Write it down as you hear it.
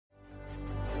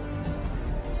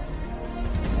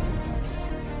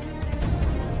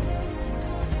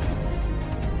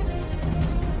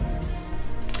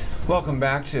Welcome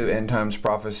back to End Times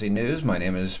Prophecy News. My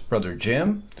name is Brother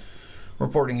Jim,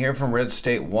 reporting here from Red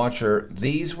State Watcher.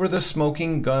 These were the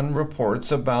smoking gun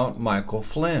reports about Michael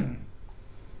Flynn.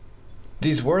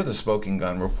 These were the smoking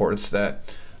gun reports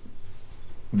that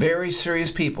very serious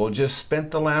people just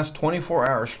spent the last 24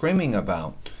 hours screaming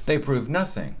about. They proved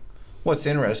nothing. What's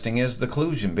interesting is the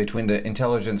collusion between the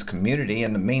intelligence community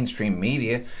and the mainstream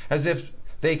media, as if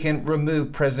they can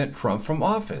remove President Trump from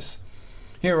office.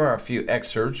 Here are a few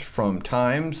excerpts from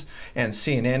Times and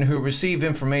CNN, who receive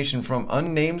information from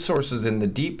unnamed sources in the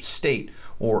deep state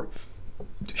or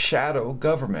shadow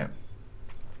government.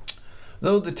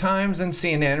 Though the Times and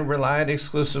CNN relied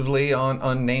exclusively on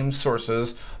unnamed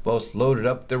sources, both loaded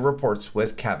up their reports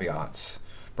with caveats.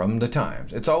 From the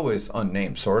Times, it's always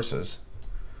unnamed sources.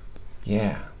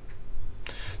 Yeah.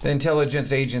 The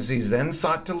intelligence agencies then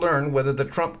sought to learn whether the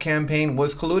Trump campaign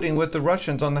was colluding with the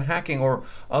Russians on the hacking or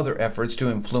other efforts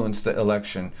to influence the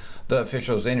election. The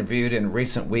officials interviewed in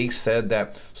recent weeks said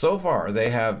that so far they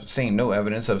have seen no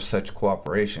evidence of such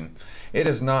cooperation. It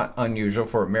is not unusual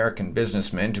for American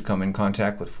businessmen to come in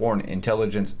contact with foreign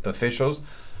intelligence officials,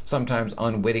 sometimes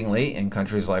unwittingly, in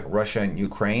countries like Russia and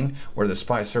Ukraine, where the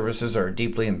spy services are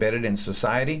deeply embedded in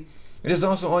society. It is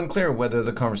also unclear whether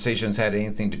the conversations had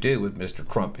anything to do with Mr.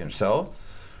 Trump himself.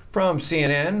 From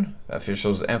CNN,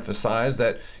 officials emphasize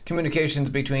that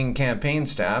communications between campaign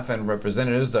staff and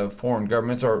representatives of foreign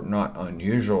governments are not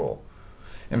unusual.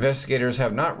 Investigators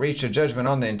have not reached a judgment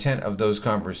on the intent of those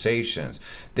conversations.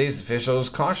 These officials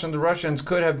cautioned the Russians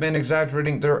could have been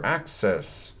exaggerating their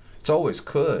access. It's always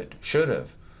could, should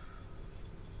have.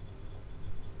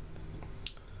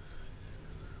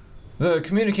 The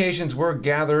communications were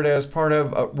gathered as part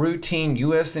of a routine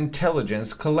U.S.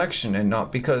 intelligence collection and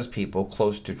not because people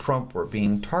close to Trump were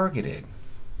being targeted.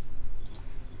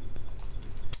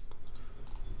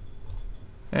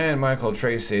 And Michael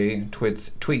Tracy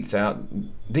tweets out,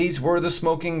 these were the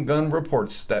smoking gun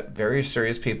reports that very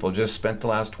serious people just spent the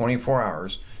last 24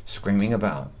 hours screaming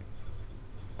about.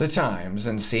 The Times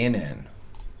and CNN.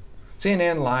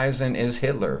 CNN lies and is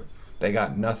Hitler. They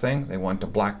got nothing. They want to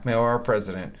blackmail our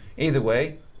president. Either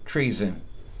way, treason.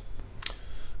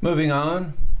 Moving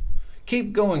on.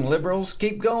 Keep going, liberals.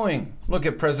 Keep going. Look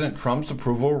at President Trump's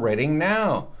approval rating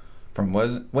now. From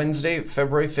Wednesday,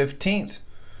 February 15th.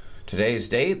 Today's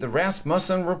date, the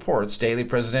Rasmussen Reports daily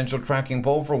presidential tracking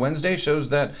poll for Wednesday shows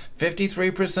that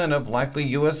 53% of likely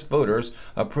U.S. voters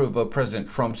approve of President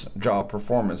Trump's job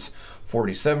performance.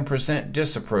 47%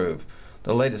 disapprove.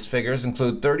 The latest figures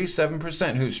include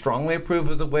 37% who strongly approve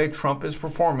of the way Trump is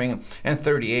performing and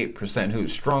 38% who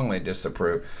strongly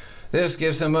disapprove. This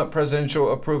gives him a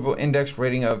presidential approval index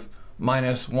rating of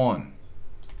 -1.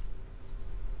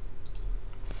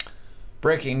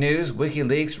 Breaking news,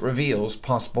 WikiLeaks reveals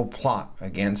possible plot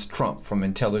against Trump from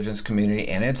intelligence community,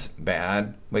 and it's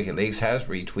bad. WikiLeaks has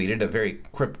retweeted a very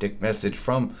cryptic message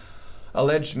from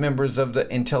alleged members of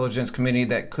the intelligence community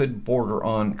that could border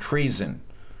on treason.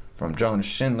 From John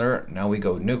Schindler, now we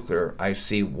go nuclear. I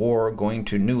see war going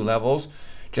to new levels.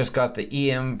 Just got the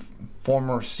EM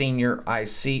former senior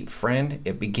IC friend.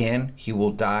 It began. He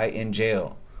will die in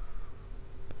jail.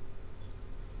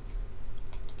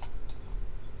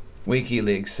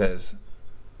 WikiLeaks says,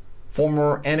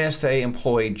 former NSA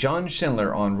employee John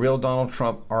Schindler on Real Donald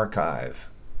Trump archive.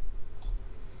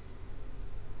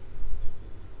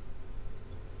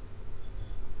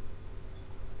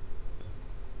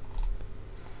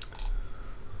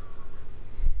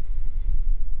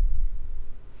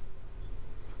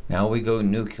 Now we go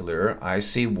nuclear. I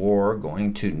see war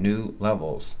going to new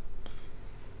levels.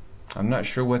 I'm not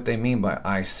sure what they mean by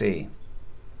IC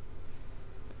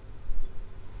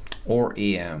or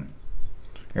EM.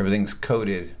 Everything's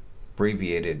coded,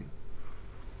 abbreviated.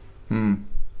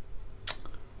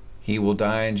 He will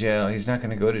die in jail. He's not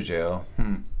going to go to jail.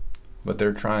 But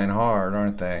they're trying hard,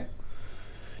 aren't they?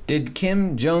 Did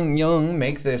Kim Jong-un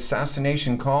make the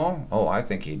assassination call? Oh, I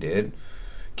think he did.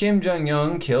 Kim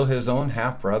Jong-un kill his own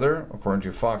half-brother, according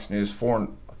to Fox News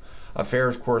Foreign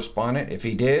Affairs correspondent. If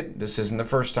he did, this isn't the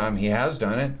first time he has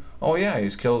done it. Oh yeah,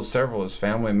 he's killed several of his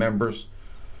family members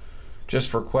just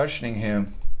for questioning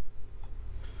him.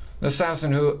 The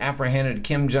assassin who apprehended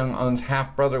Kim Jong-un's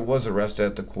half-brother was arrested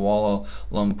at the Kuala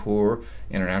Lumpur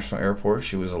International Airport.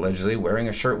 She was allegedly wearing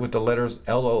a shirt with the letters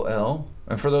LOL.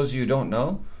 And for those of you who don't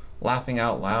know, laughing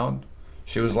out loud.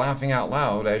 She was laughing out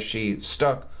loud as she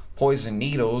stuck poison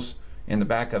needles in the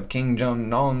back of Kim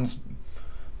Jong-un's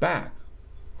back.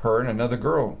 Her and another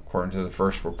girl, according to the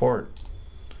first report.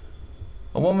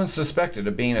 A woman suspected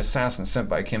of being an assassin sent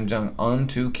by Kim Jong-un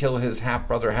to kill his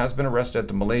half-brother has been arrested at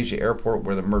the Malaysia airport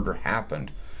where the murder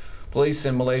happened. Police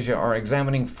in Malaysia are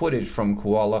examining footage from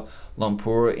Kuala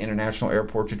Lumpur International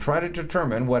Airport to try to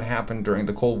determine what happened during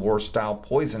the Cold War-style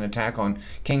poison attack on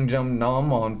King Jum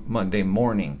Nam on Monday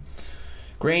morning.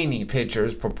 Grainy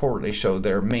pictures purportedly showed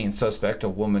their main suspect, a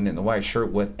woman in the white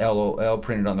shirt with LOL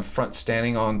printed on the front,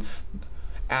 standing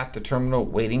at the terminal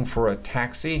waiting for a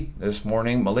taxi. This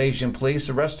morning, Malaysian police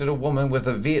arrested a woman with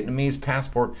a Vietnamese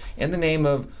passport in the name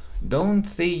of Don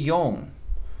Thi Yong,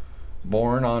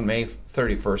 born on May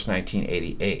 31st,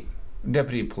 1988.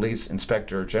 Deputy Police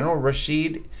Inspector General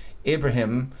Rashid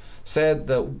Ibrahim said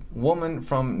the woman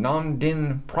from Nam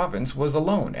Dinh province was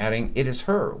alone, adding, "It is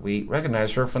her. We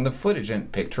recognized her from the footage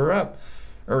and picked her up."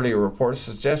 Earlier reports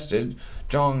suggested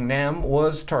Jong Nam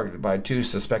was targeted by two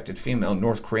suspected female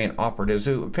North Korean operatives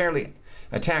who apparently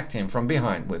attacked him from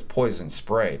behind with poison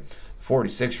spray. The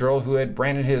 46-year-old, who had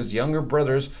branded his younger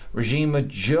brother's regime a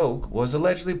joke, was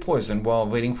allegedly poisoned while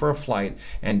waiting for a flight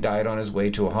and died on his way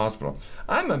to a hospital.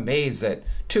 I'm amazed that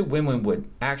two women would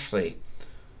actually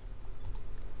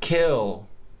kill,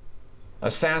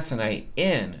 assassinate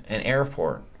in an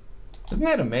airport. Isn't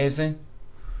that amazing?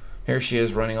 Here she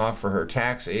is running off for her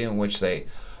taxi, in which they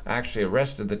actually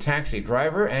arrested the taxi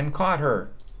driver and caught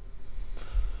her.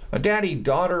 A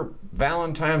daddy-daughter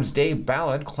Valentine's Day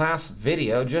ballad class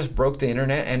video just broke the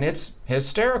internet, and it's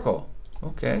hysterical.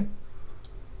 Okay.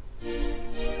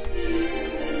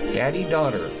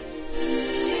 Daddy-daughter.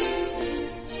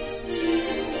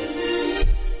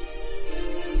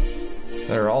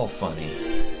 They're all funny.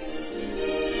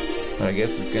 But I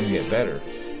guess it's going to get better.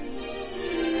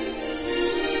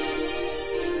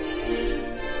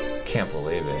 Can't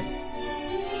believe it.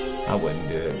 I wouldn't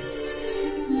do it.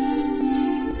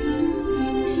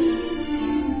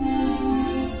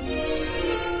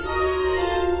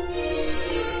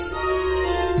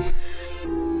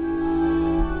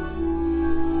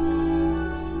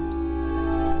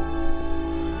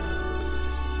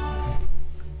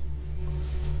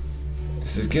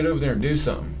 Says, get over there and do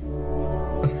something.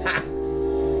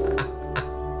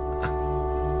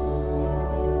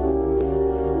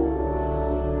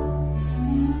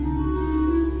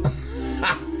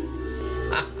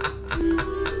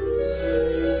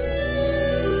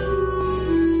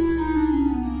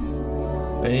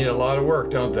 They need a lot of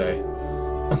work, don't they?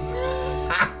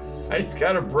 He's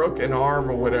got a broken arm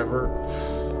or whatever.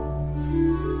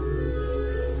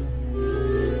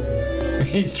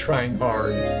 He's trying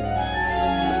hard.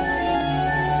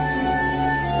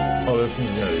 Oh, this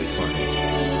one's gonna be funny.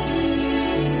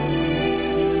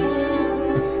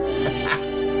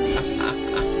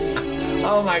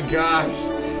 Oh my gosh.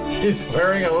 He's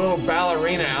wearing a little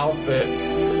ballerina outfit.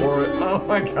 Or, oh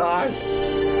my gosh.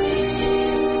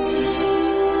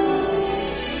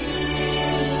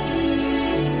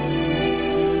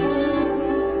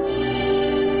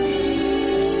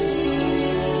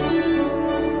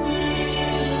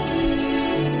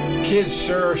 Kids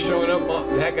sure are showing up.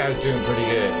 That guy's doing pretty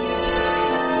good.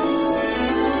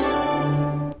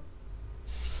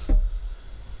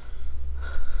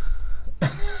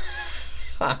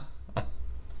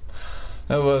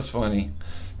 That was funny.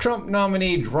 Trump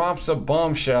nominee drops a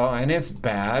bombshell and it's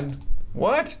bad.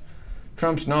 What?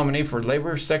 Trump's nominee for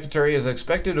Labor Secretary is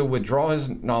expected to withdraw his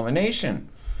nomination.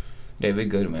 David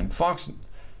Goodman. Fox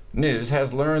News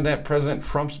has learned that President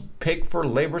Trump's pick for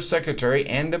Labor Secretary,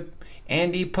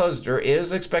 Andy Puzder,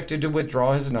 is expected to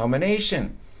withdraw his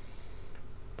nomination.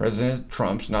 President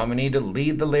Trump's nominee to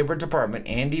lead the Labor Department,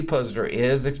 Andy Puzder,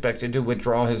 is expected to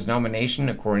withdraw his nomination,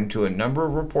 according to a number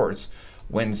of reports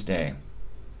Wednesday.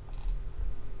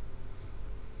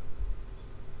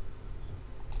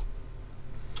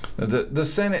 The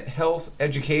Senate Health,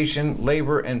 Education,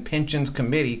 Labor, and Pensions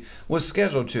Committee was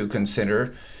scheduled to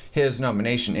consider his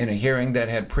nomination in a hearing that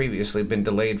had previously been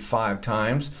delayed 5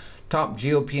 times. Top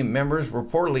GOP members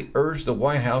reportedly urged the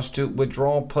White House to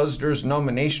withdraw Puzder's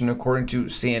nomination, according to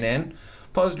CNN.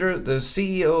 Puzder, the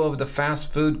CEO of the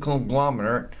fast food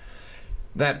conglomerate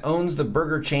that owns the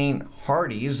burger chain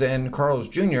Hardee's and Carl's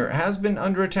Jr., has been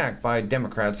under attack by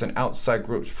Democrats and outside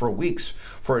groups for weeks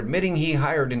for admitting he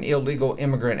hired an illegal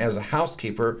immigrant as a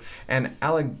housekeeper and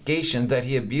allegations that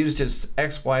he abused his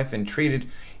ex-wife and treated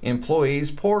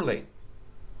employees poorly.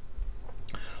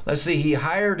 Let's see, he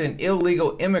hired an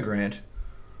illegal immigrant.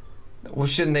 Well,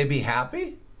 shouldn't they be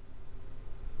happy?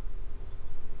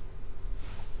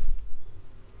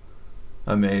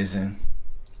 Amazing.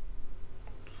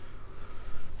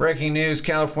 Breaking news,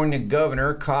 California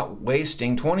governor caught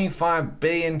wasting $25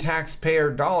 billion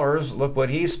taxpayer dollars. Look what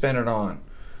he spent it on.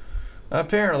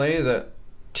 Apparently, the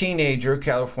teenager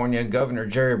California Governor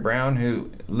Jerry Brown, who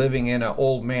living in an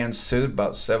old man's suit,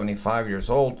 about 75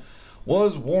 years old,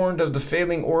 was warned of the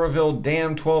failing Oroville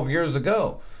Dam 12 years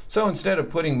ago. So instead of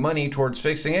putting money towards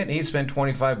fixing it, he spent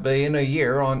 $25 billion a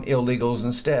year on illegals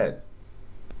instead.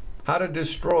 How to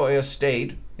Destroy a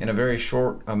State in a Very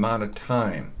Short Amount of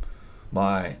Time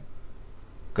by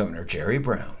Governor Jerry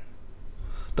Brown.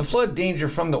 The flood danger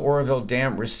from the Oroville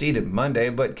Dam receded Monday,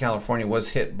 but California was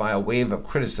hit by a wave of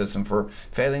criticism for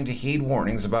failing to heed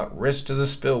warnings about risk to the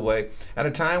spillway at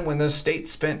a time when the state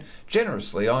spent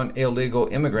generously on illegal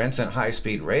immigrants and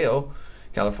high-speed rail.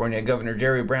 California Governor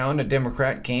Jerry Brown, a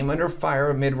Democrat, came under fire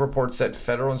amid reports that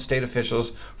federal and state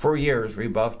officials for years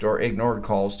rebuffed or ignored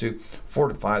calls to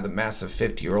fortify the massive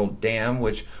 50-year-old dam,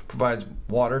 which provides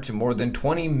water to more than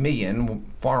 20 million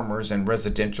farmers and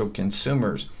residential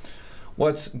consumers.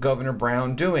 What's Governor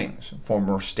Brown doing?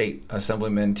 Former State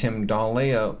Assemblyman Tim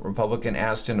Donnelly, a Republican,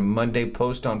 asked in a Monday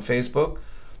post on Facebook.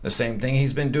 The same thing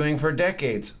he's been doing for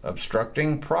decades,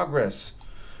 obstructing progress.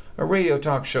 A radio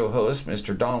talk show host,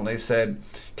 Mr. Donnelly, said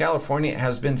California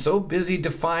has been so busy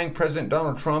defying President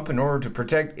Donald Trump in order to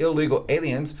protect illegal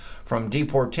aliens from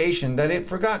deportation that it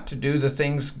forgot to do the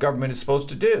things government is supposed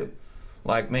to do,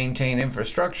 like maintain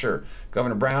infrastructure.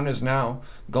 Governor Brown is now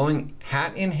going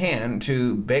hat in hand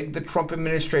to beg the Trump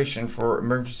administration for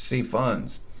emergency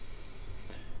funds.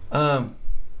 It's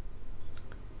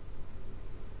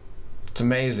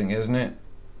amazing, isn't it?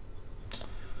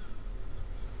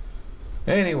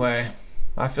 Anyway,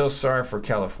 I feel sorry for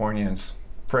Californians.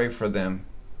 Pray for them.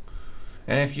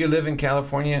 And if you live in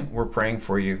California, we're praying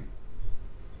for you.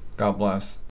 God bless.